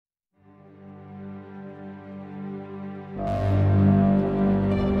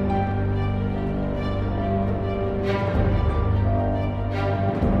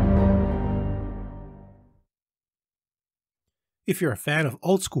If you're a fan of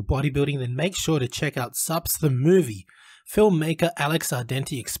old school bodybuilding, then make sure to check out Subs the Movie. Filmmaker Alex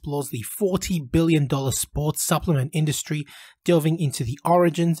Ardenti explores the $40 billion sports supplement industry, delving into the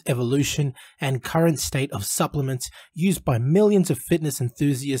origins, evolution, and current state of supplements used by millions of fitness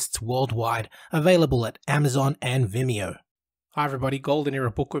enthusiasts worldwide, available at Amazon and Vimeo. Hi everybody, Golden Era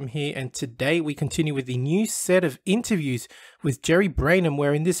Bookworm here, and today we continue with the new set of interviews with Jerry Brainum,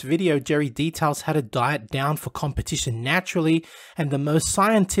 where in this video Jerry details how to diet down for competition naturally and the most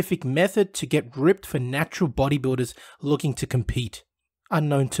scientific method to get ripped for natural bodybuilders looking to compete.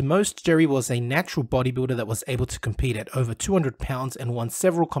 Unknown to most, Jerry was a natural bodybuilder that was able to compete at over 200 pounds and won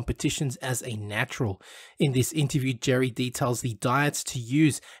several competitions as a natural. In this interview, Jerry details the diets to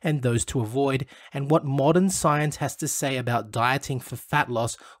use and those to avoid, and what modern science has to say about dieting for fat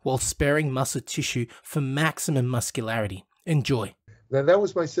loss while sparing muscle tissue for maximum muscularity. Enjoy. Now, that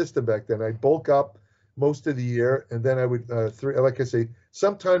was my system back then. I'd bulk up most of the year, and then I would, like I say,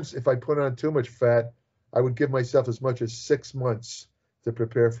 sometimes if I put on too much fat, I would give myself as much as 6 months to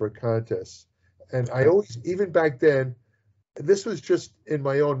prepare for a contest. And I always, even back then, this was just in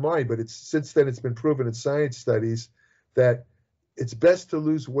my own mind, but since then it's been proven in science studies that it's best to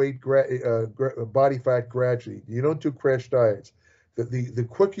lose weight, body fat gradually. You don't do crash diets. The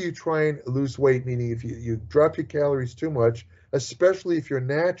quicker you try and lose weight, meaning if you drop your calories too much, especially if you're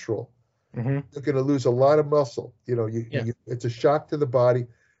natural, you're going to lose a lot of muscle. It's a shock to the body.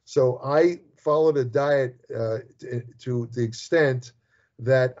 So I followed a diet to the extent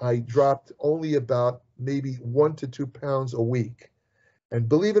that I dropped only about maybe 1 to 2 pounds a week. And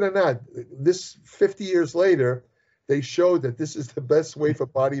believe it or not, this 50 years later, they showed that this is the best way for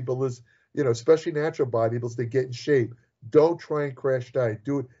bodybuilders, especially natural bodybuilders, to get in shape. Don't try and crash diet.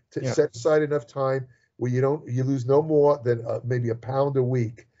 Do it to set aside enough time where you lose no more than maybe a pound a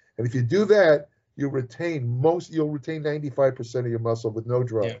week. And if you do that, you'll retain 95% of your muscle with no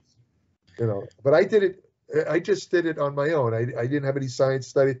drugs. But I just did it on my own. I didn't have any science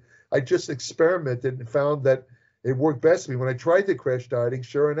study. I just experimented and found that it worked best for me. When I tried the crash dieting,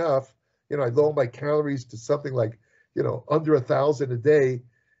 sure enough, I lowered my calories to something like, under 1,000 a day.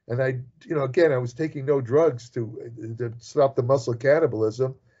 And again, I was taking no drugs to stop the muscle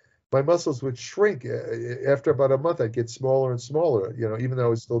catabolism. My muscles would shrink. After about a month, I'd get smaller and smaller, even though I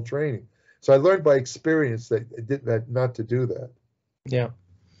was still training. So I learned by experience that not to do that. Yeah.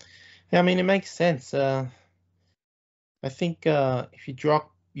 I mean, it makes sense. I think if you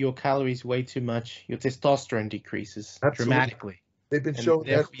drop your calories way too much, your testosterone decreases dramatically. They've been shown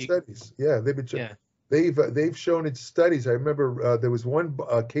that in studies. Yeah, they've been shown. Yeah. They've shown in studies. I remember there was one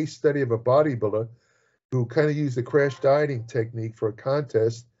case study of a bodybuilder who kind of used the crash dieting technique for a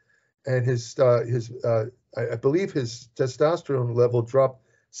contest, and I believe his testosterone level dropped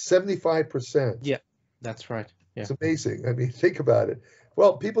 75%. Yeah, that's right. Yeah. It's amazing. I mean, think about it.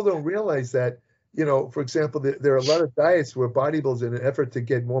 Well, people don't realize that, for example, there are a lot of diets where bodybuilders, in an effort to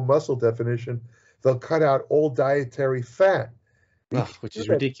get more muscle definition, they'll cut out all dietary fat. Which is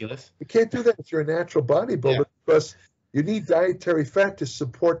ridiculous. You can't do that if you're a natural bodybuilder because you need dietary fat to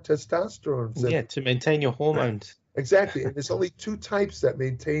support testosterone. Yeah, to maintain your hormones. Exactly. And there's only 2 types that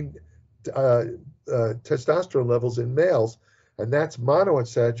maintain testosterone levels in males, and that's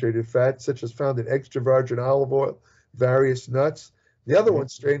monounsaturated fat, such as found in extra virgin olive oil, various nuts. The other one,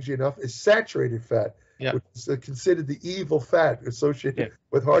 strangely enough, is saturated fat, which is considered the evil fat associated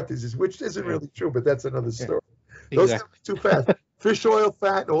with heart disease, which isn't really true, but that's another story. Those are the 2 fats. Fish oil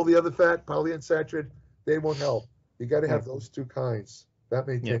fat and all the other fat, polyunsaturated, they won't help. You got to have those 2 kinds. That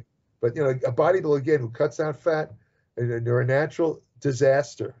may take. But, a bodybuilder, again, who cuts out fat, and they're a natural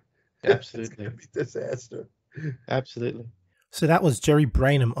disaster. Absolutely. It's going to be disaster. Absolutely. So that was Jerry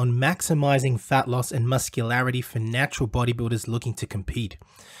Brainum on maximizing fat loss and muscularity for natural bodybuilders looking to compete.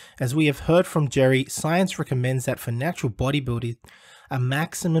 As we have heard from Jerry, science recommends that for natural bodybuilding, a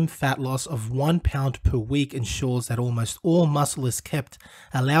maximum fat loss of 1 pound per week ensures that almost all muscle is kept,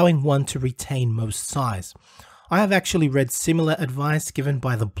 allowing one to retain most size. I have actually read similar advice given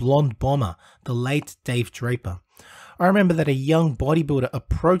by the blonde bomber, the late Dave Draper. I remember that a young bodybuilder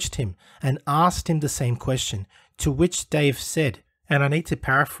approached him and asked him the same question, to which Dave said, and I need to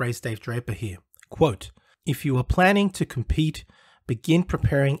paraphrase Dave Draper here, quote, "If you are planning to compete, begin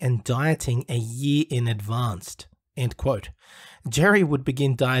preparing and dieting a year in advance." End quote. Jerry would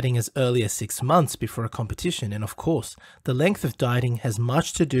begin dieting as early as 6 months before a competition, and of course, the length of dieting has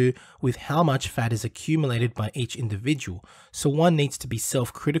much to do with how much fat is accumulated by each individual, so one needs to be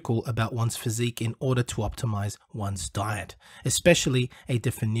self-critical about one's physique in order to optimize one's diet, especially a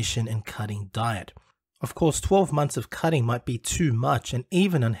definition and cutting diet. Of course, 12 months of cutting might be too much and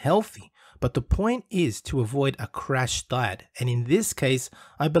even unhealthy, but the point is to avoid a crash diet, and in this case,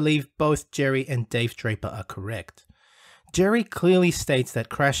 I believe both Jerry and Dave Draper are correct. Jerry clearly states that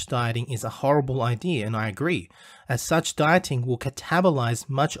crash dieting is a horrible idea, and I agree, as such dieting will catabolize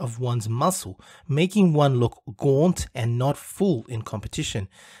much of one's muscle, making one look gaunt and not full in competition,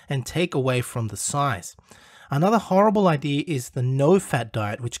 and take away from the size. Another horrible idea is the no-fat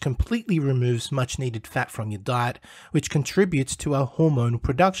diet, which completely removes much-needed fat from your diet, which contributes to our hormonal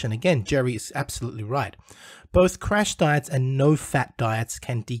production. Again, Jerry is absolutely right. Both crash diets and no-fat diets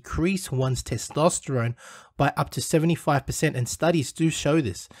can decrease one's testosterone by up to 75%, and studies do show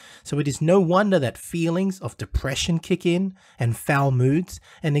this. So it is no wonder that feelings of depression kick in, and foul moods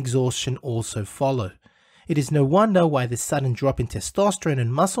and exhaustion also follow. It is no wonder why this sudden drop in testosterone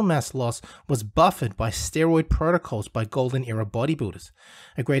and muscle mass loss was buffered by steroid protocols by golden era bodybuilders.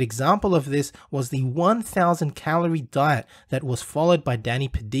 A great example of this was the 1,000 calorie diet that was followed by Danny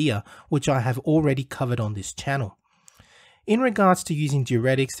Padilla, which I have already covered on this channel. In regards to using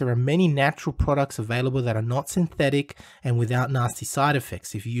diuretics, there are many natural products available that are not synthetic and without nasty side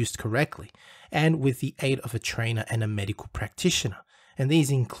effects if used correctly, and with the aid of a trainer and a medical practitioner. And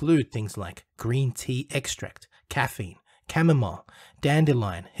these include things like green tea extract, caffeine, chamomile,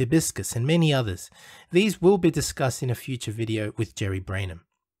 dandelion, hibiscus, and many others. These will be discussed in a future video with Jerry Brainum.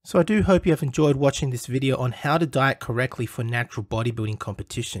 So I do hope you have enjoyed watching this video on how to diet correctly for natural bodybuilding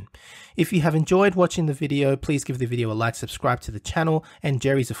competition. If you have enjoyed watching the video, please give the video a like, subscribe to the channel, and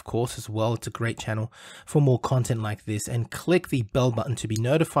Jerry's of course as well. It's a great channel for more content like this, and click the bell button to be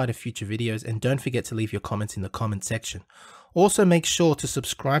notified of future videos, and don't forget to leave your comments in the comment section. Also, make sure to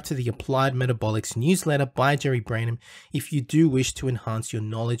subscribe to the Applied Metabolics newsletter by Jerry Brainum if you do wish to enhance your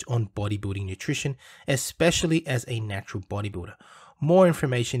knowledge on bodybuilding nutrition, especially as a natural bodybuilder. More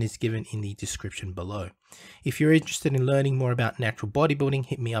information is given in the description below. If you're interested in learning more about natural bodybuilding,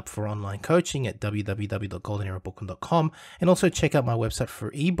 hit me up for online coaching at www.goldenerabooking.com, and also check out my website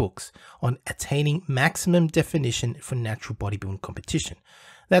for ebooks on attaining maximum definition for natural bodybuilding competition.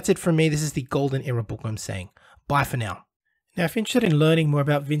 That's it from me. This is the Golden Era Bookworm saying bye for now. Now, if you're interested in learning more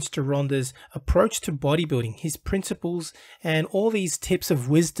about Vince Gironda's approach to bodybuilding, his principles, and all these tips of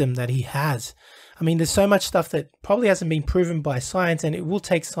wisdom that he has, I mean, there's so much stuff that probably hasn't been proven by science, and it will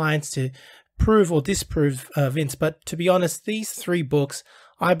take science to prove or disprove Vince. But to be honest, these 3 books,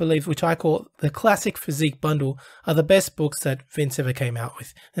 I believe, which I call the Classic Physique Bundle, are the best books that Vince ever came out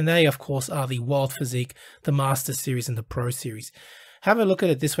with. And they, of course, are the Wild Physique, the Master Series, and the Pro Series. Have a look at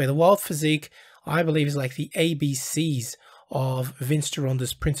it this way. The Wild Physique, I believe, is like the ABCs of Vince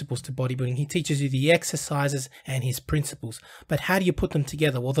Gironda's principles to bodybuilding. He teaches you the exercises and his principles, but how do you put them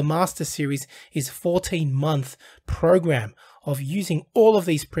together? Well, the Master Series is a 14-month program of using all of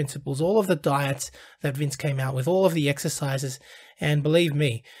these principles, all of the diets that Vince came out with, all of the exercises, and believe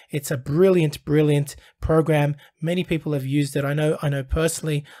me, it's a brilliant, brilliant program. Many people have used it. I know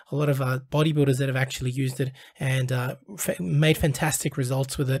personally a lot of bodybuilders that have actually used it and made fantastic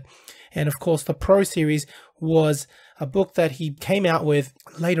results with it. And of course, the Pro Series was a book that he came out with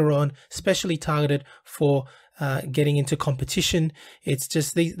later on, specially targeted for getting into competition. It's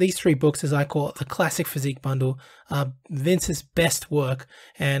just these 3 books, as I call it, the Classic Physique Bundle, Vince's best work,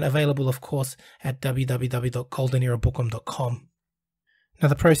 and available, of course, at www.goldenerabookwom.com. Now,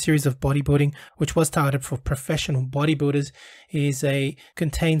 the Pro Series of Bodybuilding, which was targeted for professional bodybuilders,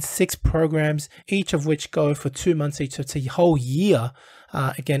 contains 6 programs, each of which go for 2 months each. So it's a whole year,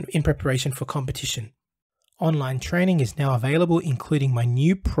 again, in preparation for competition. Online training is now available, including my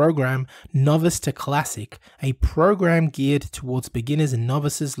new program, Novice to Classic, a program geared towards beginners and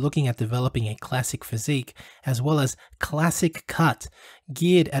novices looking at developing a classic physique, as well as Classic Cut,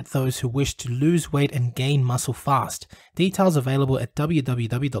 geared at those who wish to lose weight and gain muscle fast. Details available at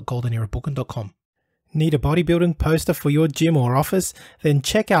www.goldenerabooking.com. Need a bodybuilding poster for your gym or office? Then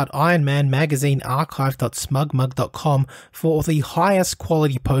check out Iron Man Magazine archive.smugmug.com for the highest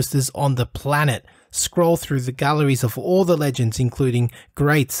quality posters on the planet. Scroll through the galleries of all the legends, including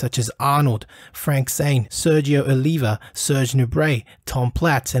greats such as Arnold, Frank Zane, Sergio Oliva, Serge Nubret, Tom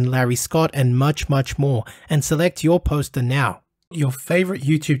Platz, and Larry Scott, and much, much more, and select your poster now. Your favorite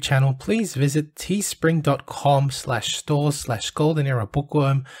YouTube channel, please visit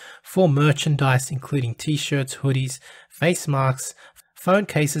teespring.com/stores/goldenerabookworm for merchandise, including t-shirts, hoodies, face masks, phone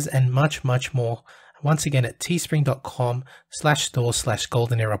cases, and much, much more. Once again, at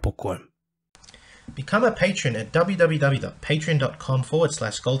teespring.com/stores/goldenerabookworm. Become a patron at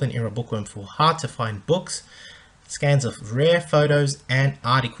www.patreon.com/goldenerabookwom for hard to find books, scans of rare photos, and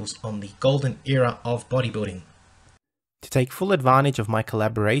articles on the golden era of bodybuilding. To take full advantage of my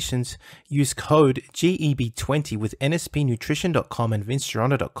collaborations, use code GEB20 with nspnutrition.com and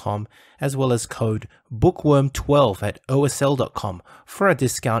vincegeronda.com, as well as code bookworm12 at osl.com for a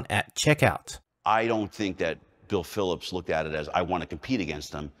discount at checkout. I don't think that Bill Phillips looked at it as, I want to compete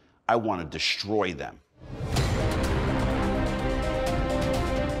against them. I want to destroy them.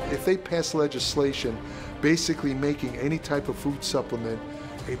 If they pass legislation basically making any type of food supplement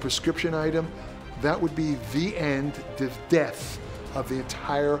a prescription item, that would be the end, the death of the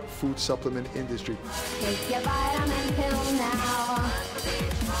entire food supplement industry. Take your vitamin pill now.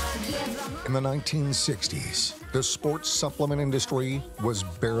 In the 1960s, the sports supplement industry was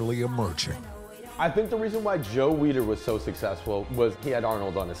barely emerging. I think the reason why Joe Weider was so successful was he had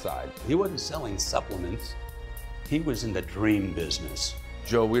Arnold on his side. He wasn't selling supplements. He was in the dream business.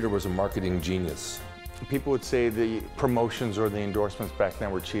 Joe Weider was a marketing genius. People would say the promotions or the endorsements back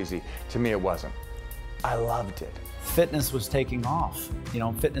then were cheesy. To me, it wasn't. I loved it. Fitness was taking off. You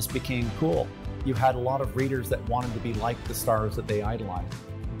know, fitness became cool. You had a lot of readers that wanted to be like the stars that they idolized.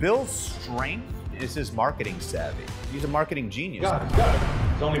 Bill's strength is his marketing savvy. He's a marketing genius. Got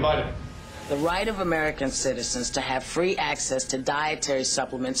it. It's only vitamin. The right of American citizens to have free access to dietary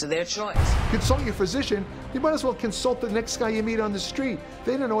supplements of their choice. Consult your physician. You might as well consult the next guy you meet on the street.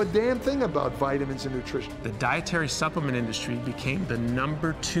 They don't know a damn thing about vitamins and nutrition. The dietary supplement industry became the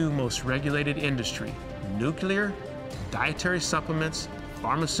 #2 most regulated industry. Nuclear, dietary supplements,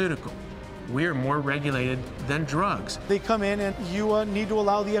 pharmaceutical. We're more regulated than drugs. They come in and you need to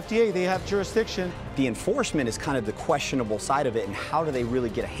allow the FDA. They have jurisdiction. The enforcement is kind of the questionable side of it, and how do they really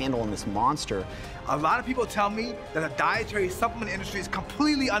get a handle on this monster? A lot of people tell me that the dietary supplement industry is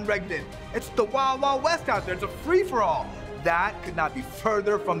completely unregulated. It's the wild, wild west out there. It's a free-for-all. That could not be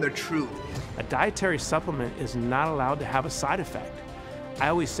further from the truth. A dietary supplement is not allowed to have a side effect. I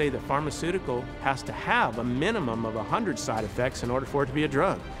always say that pharmaceutical has to have a minimum of 100 side effects in order for it to be a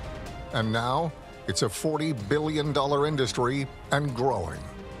drug. And now, it's a $40 billion industry and growing.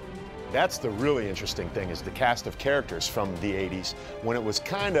 That's the really interesting thing, is the cast of characters from the 80s, when it was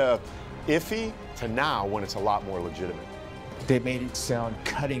kind of iffy, to now when it's a lot more legitimate. They made it sound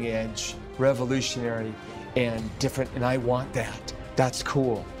cutting edge, revolutionary, and different, and I want that. That's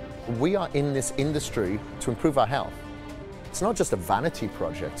cool. We are in this industry to improve our health. It's not just a vanity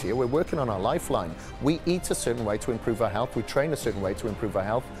project here. We're working on our lifeline. We eat a certain way to improve our health. We train a certain way to improve our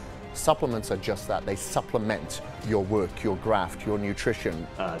health. Supplements are just that. They supplement your work, your graft, your nutrition.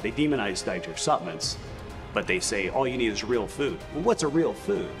 They demonize dietary supplements, but they say all you need is real food. Well, what's a real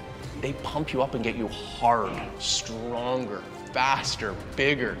food? They pump you up and get you hard, stronger, faster,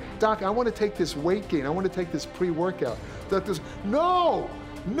 bigger. Doc, I want to take this weight gain. I want to take this pre-workout. Doctor's, no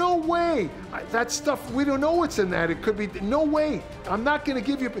way. That stuff, we don't know what's in that. It could be, no way. I'm not going to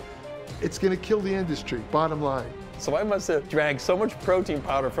give you, it's going to kill the industry, bottom line. So I must have drank so much protein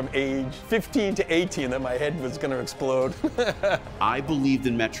powder from age 15 to 18 that my head was going to explode. I believed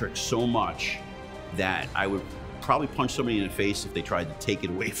in metrics so much that I would probably punch somebody in the face if they tried to take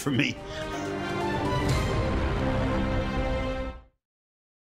it away from me.